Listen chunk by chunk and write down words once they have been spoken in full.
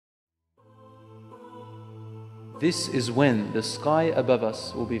this is when the sky above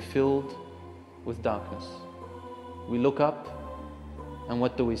us will be filled with darkness. We look up, and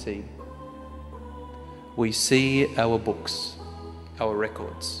what do we see? We see our books, our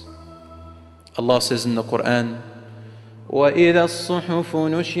records. Allah says in the Quran, وَإِذَا الصُّحُفُ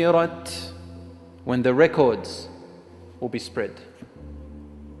نُشِرَتْ, when the records will be spread.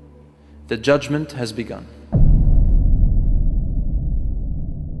 The judgment has begun.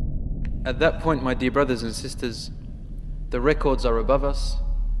 At that point, my dear brothers and sisters, the records are above us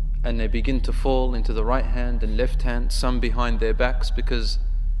and they begin to fall into the right hand and left hand, some behind their backs, because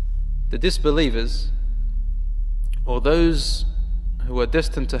the disbelievers, or those who are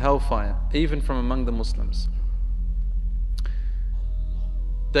destined to hellfire, even from among the Muslims,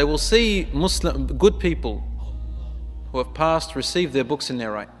 they will see good people who have passed, receive their books in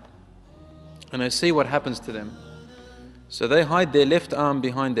their right, and they see what happens to them. So they hide their left arm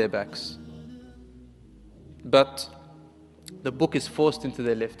behind their backs, but the book is forced into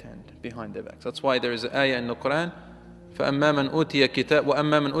their left hand behind their backs. That's why there is an ayah in the Quran, فَأَمَّا مَنْ أُوتِيَ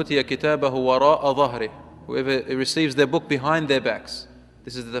كِتَابَهُ وَرَاءَ ظَهْرِهِ, whoever receives their book behind their backs.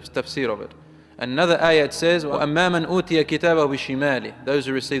 This is the tafsir of it. Another ayah it says, وَأَمَّا مَنْ أُوتِيَ كِتَابَهُ بِشِمَالِهِ, those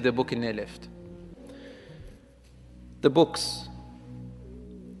who receive their book in their left. The books,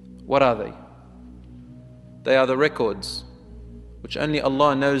 what are they? They are the records, which only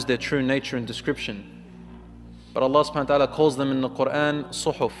Allah knows their true nature and description. But Allah subhanahu wa ta'ala calls them in the Quran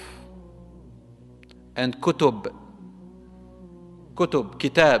suhuf and kutub. Kutub,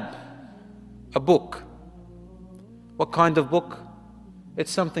 kitab, a book. What kind of book?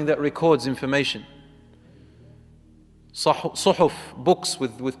 It's something that records information. Suhuf, books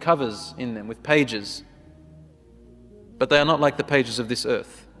with covers in them, with pages. But they are not like the pages of this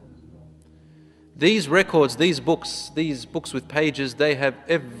earth. These records, these books with pages, they have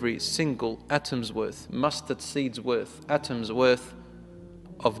every single atom's worth, mustard seed's worth, atom's worth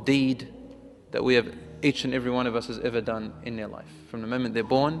of deed that we have, each and every one of us has ever done in their life, from the moment they're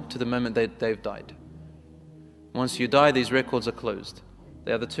born to the moment they've died. Once you die, these records are closed.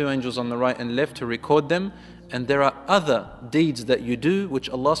 There are the two angels on the right and left to record them, and there are other deeds that you do which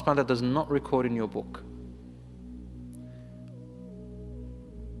Allah subhanahu wa ta'ala does not record in your book.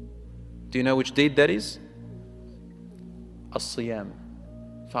 Do you know which deed that is? As-siyam,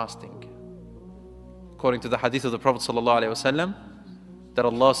 fasting. According to the hadith of the Prophet ﷺ, that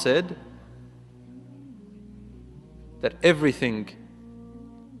Allah said that everything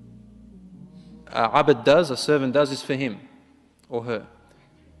a abd does, a servant does, is for him or her.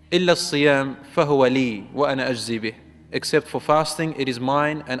 إِلَّا الصِّيَامِ فَهُوَ لِي وَأَنَا أَجْزِي بِهِ, except for fasting, it is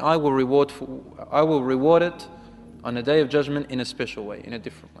mine, and I will reward it on the day of judgment in a special way, in a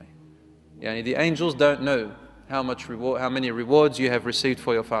different way. Yani the angels don't know how many rewards you have received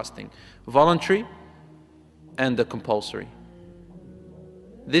for your fasting, voluntary and the compulsory.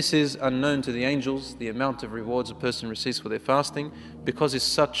 This is unknown to the angels, the amount of rewards a person receives for their fasting, because it's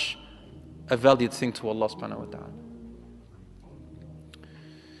such a valued thing to Allah subhanahu wa ta'ala.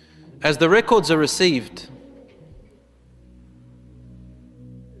 As the records are received,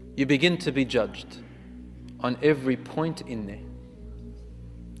 you begin to be judged on every point in there.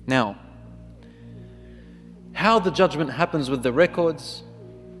 Now, how the judgment happens with the records,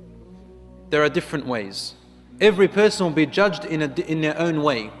 there are different ways. Every person will be judged in their own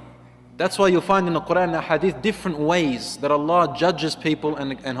way. That's why you'll find in the Quran and Hadith different ways that Allah judges people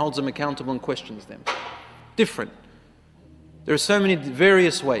and holds them accountable and questions them. Different. There are so many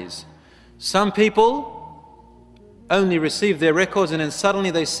various ways. Some people only receive their records and then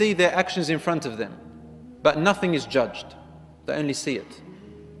suddenly they see their actions in front of them, but nothing is judged. They only see it.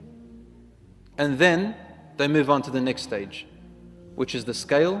 And then they move on to the next stage, which is the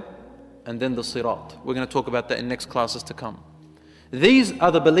scale, and then the sirat. We're going to talk about that in next classes to come. These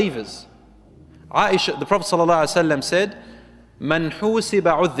are the believers. Aisha, the Prophet ﷺ said, "Man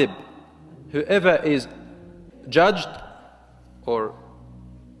husiba udhib," whoever is judged or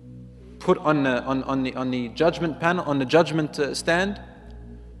put on the judgment panel, on the judgment stand,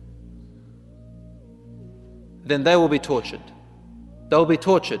 then they will be tortured. They'll be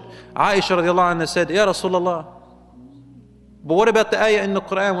tortured. Aisha radiallahu anha said, "Ya Rasulullah, but what about the ayah in the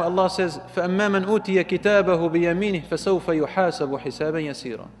Quran where Allah says, فَأَمَّا مَنْ أُوتِيَ كِتَابَهُ بِيَمِينِهِ فَسَوْفَ يُحَاسَبُ حِسَابًا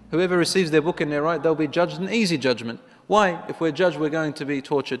يَسِيرًا." Whoever receives their book in their right, they'll be judged an easy judgment. Why? If we're judged, we're going to be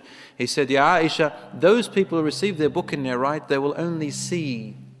tortured. He said, Ya Aisha, those people who receive their book in their right, they will only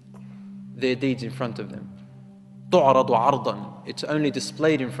see their deeds in front of them. تُعْرَضُ عَرْضًا, it's only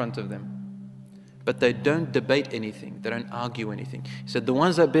displayed in front of them. But they don't debate anything, they don't argue anything. He said, the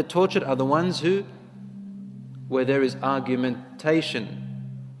ones that get tortured are the ones where there is argumentation.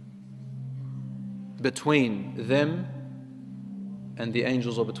 between them and the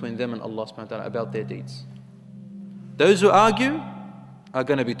angels, or between them and Allah subhanahu wa ta'ala about their deeds. Those who argue are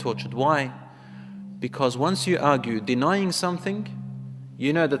going to be tortured. Why? Because once you argue denying something,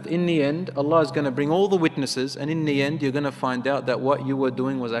 you know that in the end Allah is going to bring all the witnesses, and in the end you're going to find out that what you were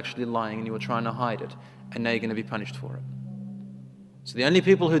doing was actually lying and you were trying to hide it, and now you're going to be punished for it. So the only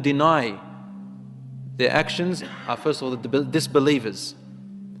people who deny their actions are, first of all, the disbelievers,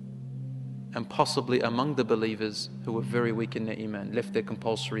 and possibly among the believers who were very weak in their iman, left their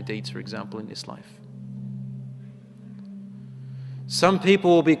compulsory deeds, for example, in this life. Some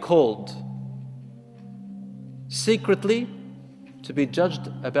people will be called secretly to be judged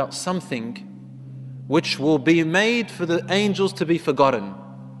about something which will be made for the angels to be forgotten.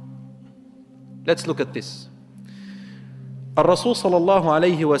 Let's look at this. Al-Rasul sallallahu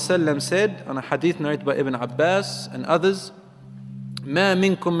alayhi wa sallam said, on a hadith narrated by Ibn Abbas and others, ما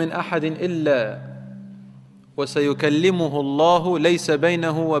منكم من أحد إلا وسيكلمه الله ليس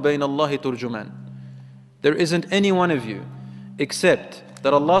بينه وبين الله ترجمان. There isn't any one of you except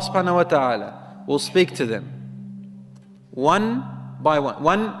that Allah subhanahu wa ta'ala will speak to them one by one,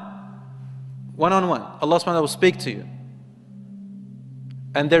 one on one. Allah subhanahu wa ta'ala will speak to you,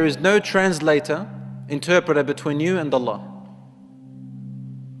 and there is no translator, interpreter between you and Allah.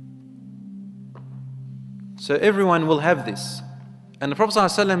 So everyone will have this. And the Prophet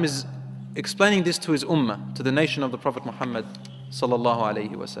ﷺ is explaining this to his ummah, to the nation of the Prophet Muhammad sallallahu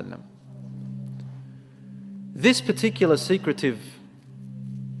alayhi wa sallam. This particular secretive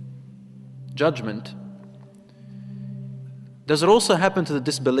judgment, does it also happen to the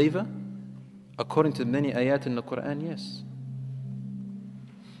disbeliever? According to many ayat in the Quran, yes.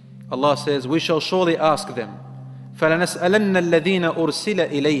 Allah says, we shall surely ask them. فَلَنَسْأَلَنَّ الَّذِينَ أُرْسِلَ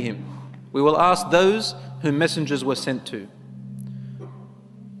إِلَيْهِمْ. We will ask those whom messengers were sent to.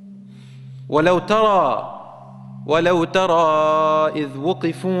 وَلَوْ تَرَى إِذْ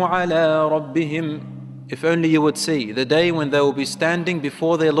وُقِفُوا عَلَى رَبِّهِمْ. If only you would see the day when they will be standing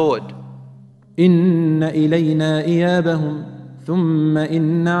before their Lord. إِنَّ إِلَيْنَا إِيَابَهُمْ ثُمَّ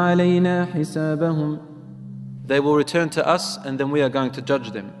إِنَّ عَلَيْنَا حِسَابَهُمْ. They will return to us, and then we are going to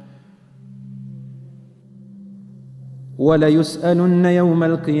judge them. وَلَيُسْأَلُنَّ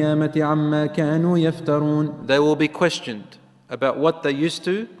يَوْمَ الْقِيَامَةِ عَمَّا كَانُوا يَفْتَرُونَ. They will be questioned about what they used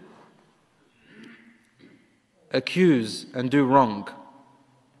to accuse and do wrong.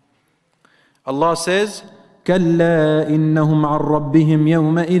 Allah says, كَلَّا إِنَّهُمْ عَنْ رَبِّهِمْ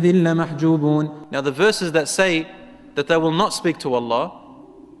يَوْمَئِذٍ لَمَحْجُوبُونَ. Now the verses that say that they will not speak to Allah,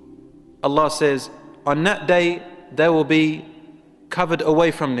 Allah says, on that day they will be covered away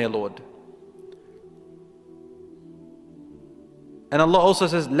from their Lord. And Allah also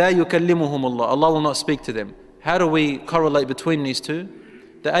says, لَا يُكَلِّمُهُمُ اللَّهُ. Allah will not speak to them. How do we correlate between these two?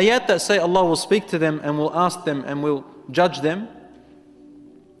 The ayat that say Allah will speak to them and will ask them and will judge them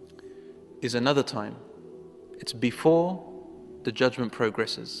is another time. It's before the judgment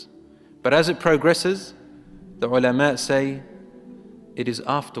progresses. But as it progresses, the ulama say it is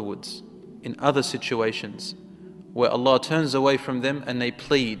afterwards, in other situations, where Allah turns away from them and they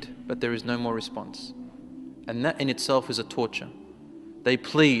plead, but there is no more response. And that in itself is a torture. They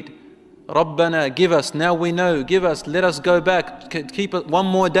plead, Rabbana, give us, now we know, give us, let us go back, keep it one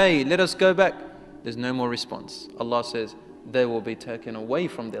more day, let us go back. There's no more response. Allah says they will be taken away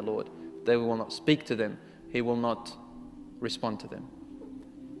from their Lord. They will not speak to them. He will not respond to them.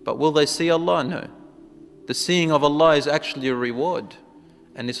 But will they see Allah? No. The seeing of Allah is actually a reward,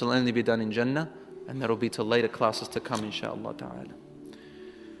 and this will only be done in Jannah, and that will be to later classes to come, inshaAllah ta'ala.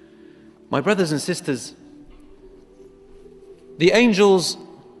 My brothers and sisters, the angels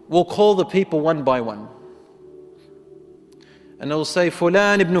will call the people one by one. And they will say,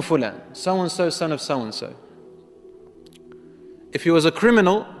 Fulan ibn Fulan, so-and-so, son of so-and-so. If he was a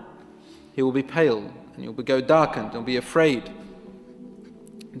criminal, he will be pale, and he will go darkened, and be afraid.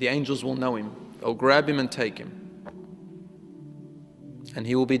 The angels will know him. They'll grab him and take him. And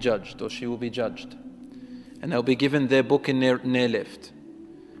he will be judged, or she will be judged. And they'll be given their book in their left.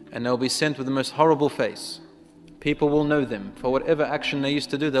 And they'll be sent with the most horrible face. People will know them. For whatever action they used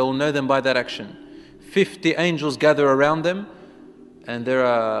to do, they will know them by that action. 50 angels gather around them, and there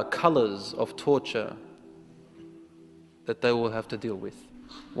are colors of torture that they will have to deal with.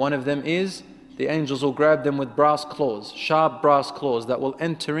 One of them is, the angels will grab them with brass claws, sharp brass claws that will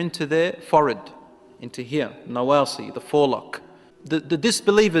enter into their forehead, into here, nawasi, the forelock. The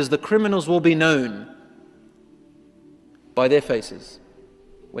disbelievers, the criminals will be known by their faces.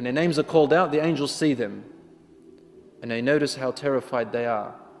 When their names are called out, the angels see them. And they notice how terrified they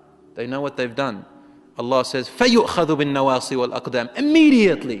are. They know what they've done. Allah says, فَيُؤْخَذُ بِالنَّوَاصِ وَالْأَقْدَامِ.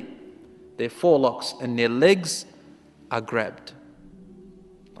 Immediately, their forelocks and their legs are grabbed.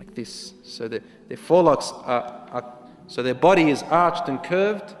 Like this. So their forelocks so their body is arched and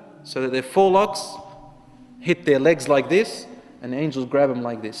curved, so that their forelocks hit their legs like this, and the angels grab them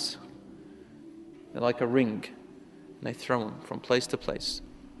like this. They're like a ring, and they throw them from place to place.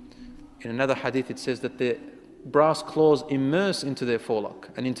 In another hadith it says that their brass claws immerse into their forelock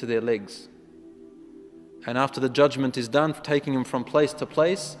and into their legs. And after the judgment is done, taking them from place to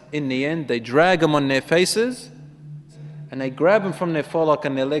place, in the end they drag them on their faces, and they grab them from their forelock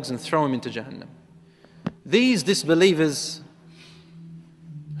and their legs and throw them into Jahannam. These disbelievers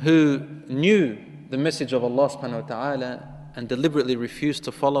who knew the message of Allah subhanahu wa ta'ala and deliberately refused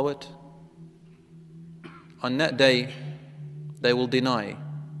to follow it, on that day they will deny.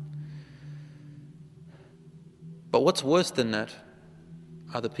 But what's worse than that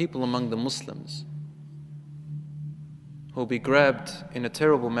are the people among the Muslims who will be grabbed in a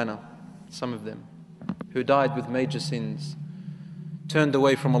terrible manner, some of them, who died with major sins, turned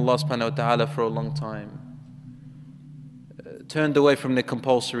away from Allah subhanahu wa ta'ala for a long time, turned away from their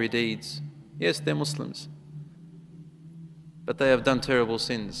compulsory deeds. Yes, they're Muslims, but they have done terrible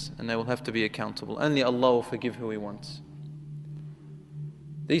sins and they will have to be accountable. Only Allah will forgive who He wants.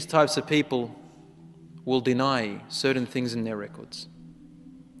 These types of people will deny certain things in their records.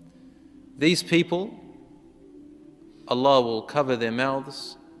 These people, Allah will cover their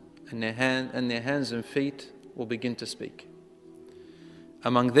mouths and their hands and feet will begin to speak.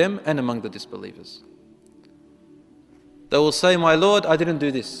 Among them and among the disbelievers. They will say, "My Lord, I didn't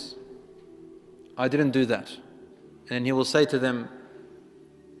do this. I didn't do that." And He will say to them,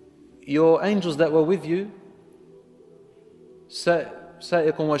 "Your angels that were with you,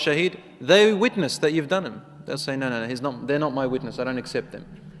 Sa'iqun wa Shaheed, they witness that you've done them." They'll say, "No, they're not my witness, I don't accept them.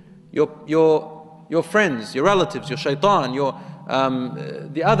 Your friends, your relatives, your shaitan,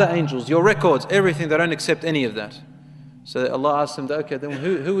 the other angels, your records, everything, they don't accept any of that." So Allah asks them, "Okay, then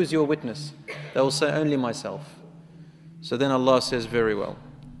who is your witness?" They will say, "Only myself." So then Allah says, "Very well.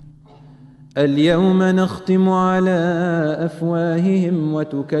 اليوم نختم على أفواههم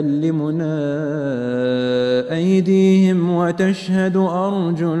وتكلمنا أيديهم وتشهد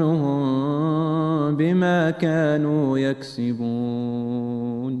أرجلهم بما كانوا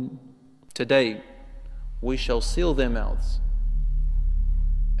يكسبون. Today we shall seal their mouths,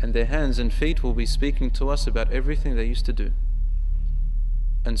 and their hands and feet will be speaking to us about everything they used to do."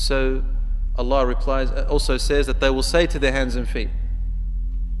 And so Allah replies, also says that they will say to their hands and feet,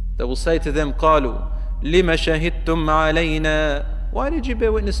 they will say to them, قَالُوا لِمَ شَهِدْتُمْ عَلَيْنَا, why did you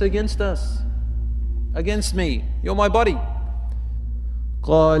bear witness against us? Against me? You're my body.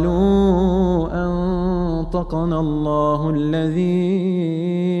 قالوا أنطقنا الله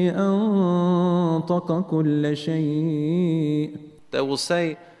الذي أنطق كل شيء. They will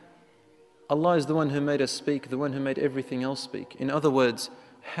say, Allah is the one who made us speak, the one who made everything else speak. In other words,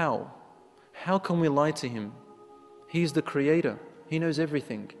 how? How can we lie to Him? He's the Creator. He knows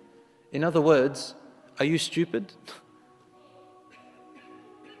everything. In other words, are you stupid?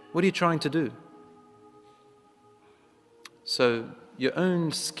 What are you trying to do? So your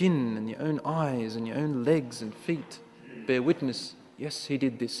own skin and your own eyes and your own legs and feet bear witness. Yes, he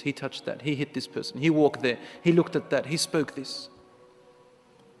did this, he touched that, he hit this person, he walked there, he looked at that, he spoke this.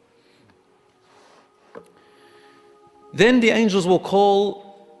 Then the angels will call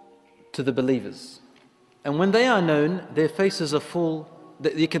to the believers. And when they are known, their faces are full.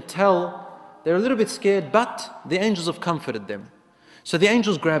 You can tell they're a little bit scared, but the angels have comforted them. So the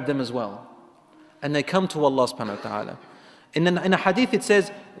angels grab them as well. And they come to Allah subhanahu wa ta'ala. In a hadith it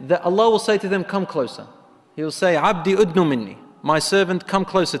says that Allah will say to them, "Come closer." He will say, "Abdi udnu minni," my servant, come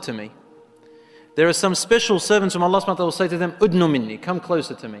closer to me. There are some special servants from Allah subhanahu wa ta'ala will say to them, "Udnu minni," come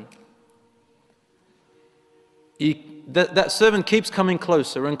closer to me. That servant keeps coming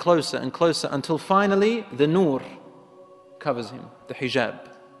closer and closer and closer until finally the nur covers him, the hijab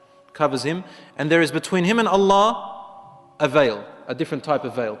covers him, and there is between him and Allah a veil, a different type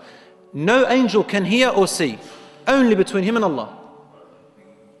of veil. No angel can hear or see, only between him and Allah.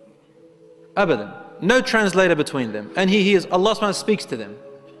 Abadan. No translator between them. And he hears, Allah subhanahu wa ta'ala speaks to them.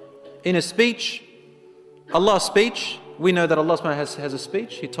 In a speech, Allah's speech, we know that Allah subhanahu wa ta'ala has a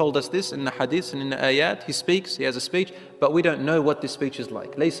speech. He told us this in the hadith and in the ayat. He speaks, He has a speech, but we don't know what this speech is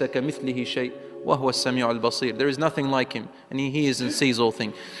like. لَيْسَ كَمِثْلِهِ شَيْءٍ وَهُوَ السَّمِيعُ الْبَصِيرُ. There is nothing like Him, and He hears and sees all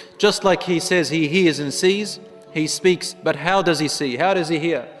things. Just like He says He hears and sees, He speaks, but how does He see? How does He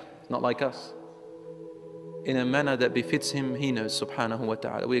hear? It's not like us. In a manner that befits Him, He knows subhanahu wa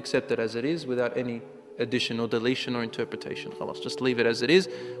ta'ala. We accept it as it is without any addition or deletion or interpretation. Allah, just leave it as it is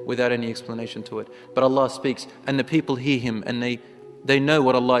without any explanation to it. But Allah speaks and the people hear Him and they know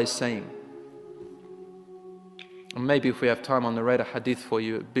what Allah is saying. And maybe if we have time, I'll narrate a hadith for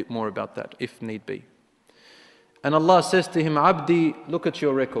you a bit more about that, if need be. And Allah says to him, Abdi, look at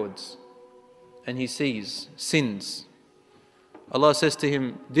your records. And he sees sins. Allah says to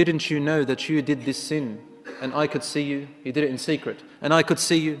him, didn't you know that you did this sin and I could see you? He did it in secret and I could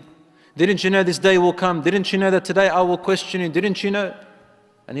see you. Didn't you know this day will come? Didn't you know that today I will question you? Didn't you know?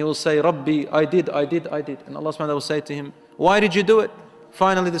 And he will say, Rabbi, I did. And Allah subhanahu wa ta'ala will say to him, why did you do it?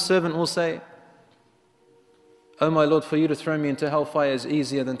 Finally the servant will say, oh my Lord, for you to throw me into hellfire is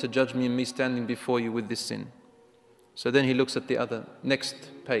easier than to judge me and me standing before you with this sin. So then he looks at the other, next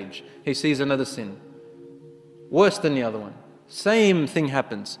page. He sees another sin, worse than the other one. Same thing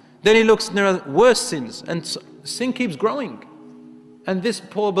happens. Then he looks near worse sins, and sin keeps growing. And this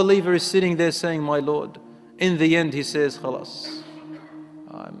poor believer is sitting there saying, my Lord, in the end he says, Khalas,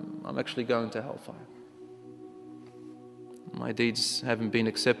 I'm actually going to hellfire. My deeds haven't been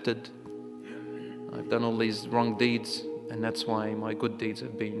accepted. I've done all these wrong deeds, and that's why my good deeds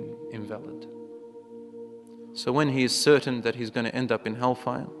have been invalid. So when he is certain that he's going to end up in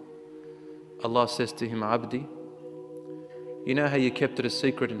hellfire, Allah says to him, Abdi, you know how you kept it a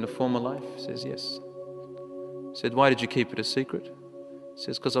secret in the former life? He says, yes. He said, why did you keep it a secret? He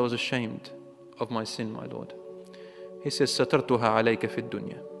says, because I was ashamed of my sin, my Lord. He says, Satartuha alayka fi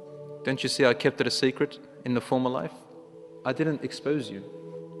dunya. Don't you see I kept it a secret in the former life? I didn't expose you.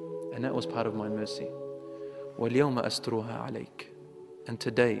 And that was part of my mercy. وَالْيَوْمَ أَسْتُرُهَا عَلَيْكَ. And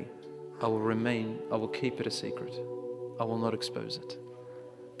today, I will keep it a secret. I will not expose it.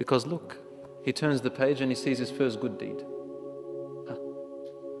 Because look, he turns the page and he sees his first good deed.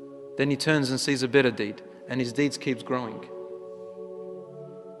 Then he turns and sees a better deed, and his deeds keeps growing.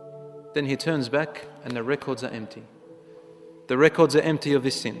 Then he turns back and the records are empty. The records are empty of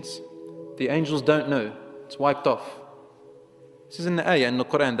his sins. The angels don't know. It's wiped off. This is in the ayah in the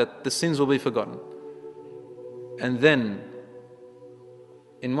Quran that the sins will be forgotten. And then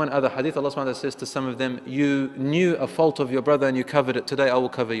in one other hadith, Allah subhanahu wa ta'ala says to some of them, you knew a fault of your brother and you covered it. Today I will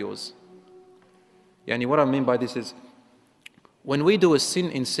cover yours. Yani what I mean by this is, when we do a sin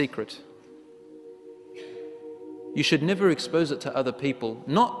in secret, you should never expose it to other people,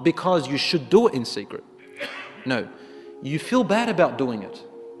 not because you should do it in secret. No, you feel bad about doing it.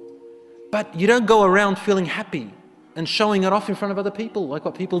 But you don't go around feeling happy and showing it off in front of other people like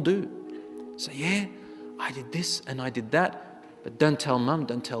what people do. So yeah, I did this and I did that. But don't tell mum,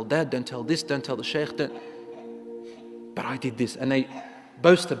 don't tell dad, don't tell this, don't tell the sheikh, but I did this. And they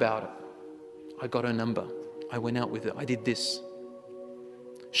boast about it. I got her number. I went out with her. I did this.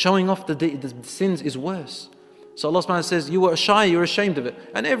 Showing off the sins is worse. So Allah subhanahu wa ta'ala says, you were shy, you're ashamed of it.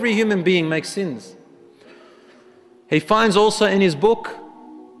 And every human being makes sins. He finds also in his book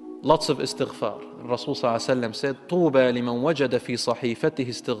lots of istighfar. Rasul sallallahu alayhi wa sallam said, طُوبَى لِمَنْ وَجَدَ فِي صَحِيفَتِهِ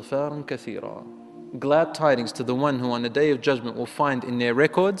اسْتِغْفَارًا كَثِيرًا. Glad tidings to the one who on the day of judgment will find in their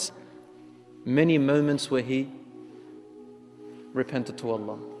records many moments where he repented to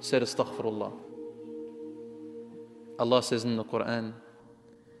Allah, said astaghfirullah. Allah says in the Quran,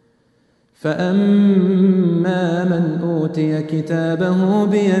 فَأَمَّا مَنْ أُوتِيَ كِتَابَهُ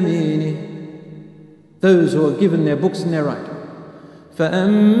بِيَمِينِهِ. Those who are given their books in their right.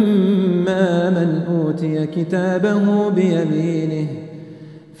 فَأَمَّا مَنْ أُوتِيَ كِتَابَهُ بِيَمِينِهِ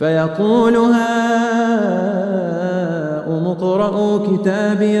فيقول هاؤم اقرءوا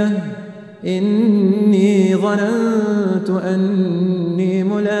كتابيه إني ظننت أني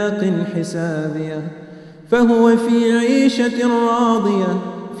ملاق حسابيه فهو في عيشة راضية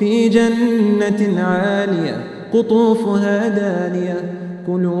في جنة عالية قطوفها دانية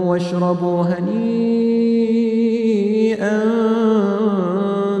كلوا واشربوا هنيئا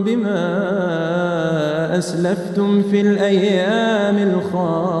بما أسلفتم في الأيام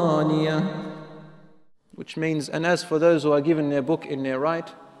الخالية. Which means, and as for those who are given their book in their right,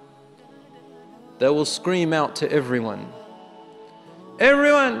 they will scream out to everyone,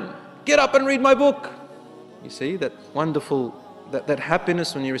 everyone, get up and read my book. You see that wonderful, that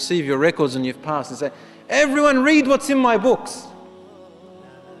happiness when you receive your records and you've passed and say, everyone read what's in my books.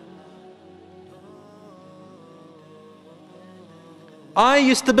 I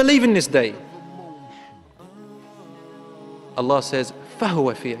used to believe in this day. Allah says,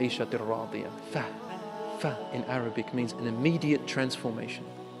 فَهُوَ فِي عِيشَةٍ رَاضِيَةٍ. Fa in Arabic means an immediate transformation.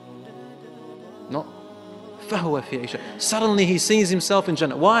 Not فَهُوَ فِي عِيشَةٍ. Suddenly he sees himself in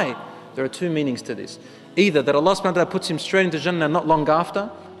Jannah. Why? There are two meanings to this. Either that Allah subhanahu wa ta'ala puts him straight into Jannah not long after,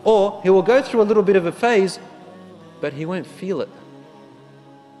 or he will go through a little bit of a phase, but he won't feel it.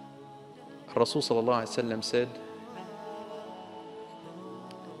 Rasul sallallahu alayhi wa sallam said,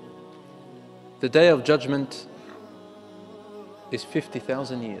 the day of judgment is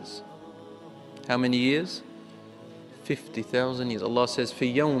 50,000 years. How many years? 50,000 years. Allah says,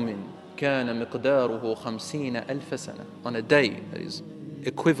 في يوم كان مقداره 50,000 سنة. On a day that is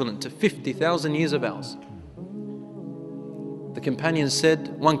equivalent to 50,000 years of ours. The companion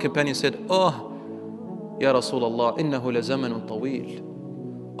said, one companion said, "Oh, Ya Rasulullah, innahu lazamanun tawil."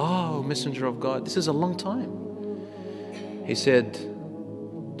 Oh, Messenger of God, this is a long time. He said,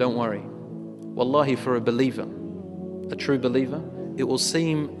 don't worry. Wallahi, for a believer, a true believer, it will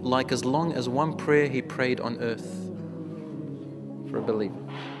seem like as long as one prayer he prayed on earth. For a believer.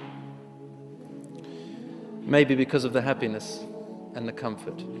 Maybe because of the happiness and the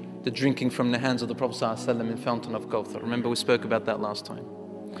comfort. The drinking from the hands of the Prophet ﷺ in fountain of Kawthar. Remember we spoke about that last time.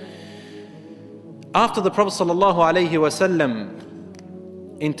 After the Prophet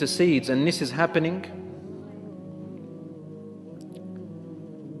ﷺ intercedes and this is happening,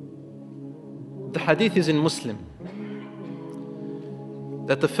 the hadith is in Muslim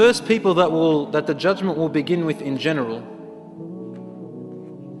that the first people that the judgment will begin with in general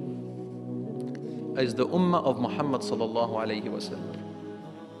is the ummah of Muhammad sallallahu alayhi wasallam.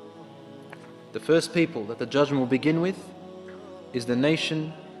 The first people that the judgment will begin with is the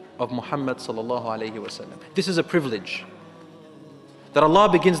nation of Muhammad sallallahu alayhi wasallam. This is a privilege, that Allah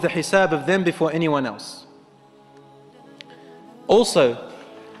begins the hisab of them before anyone else. Also,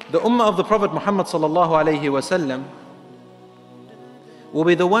 the ummah of the Prophet Muhammad sallallahu alayhi wasallam will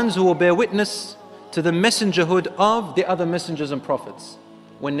be the ones who will bear witness to the messengerhood of the other messengers and prophets.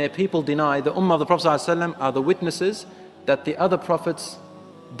 When their people deny, the ummah of the Prophet ﷺ are the witnesses that the other prophets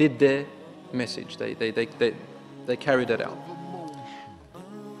did their message. They carried it out.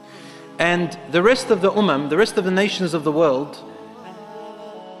 And the rest of the the rest of the nations of the world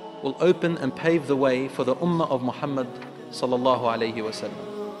will open and pave the way for the ummah of Muhammad sallallahu alayhi wasallam.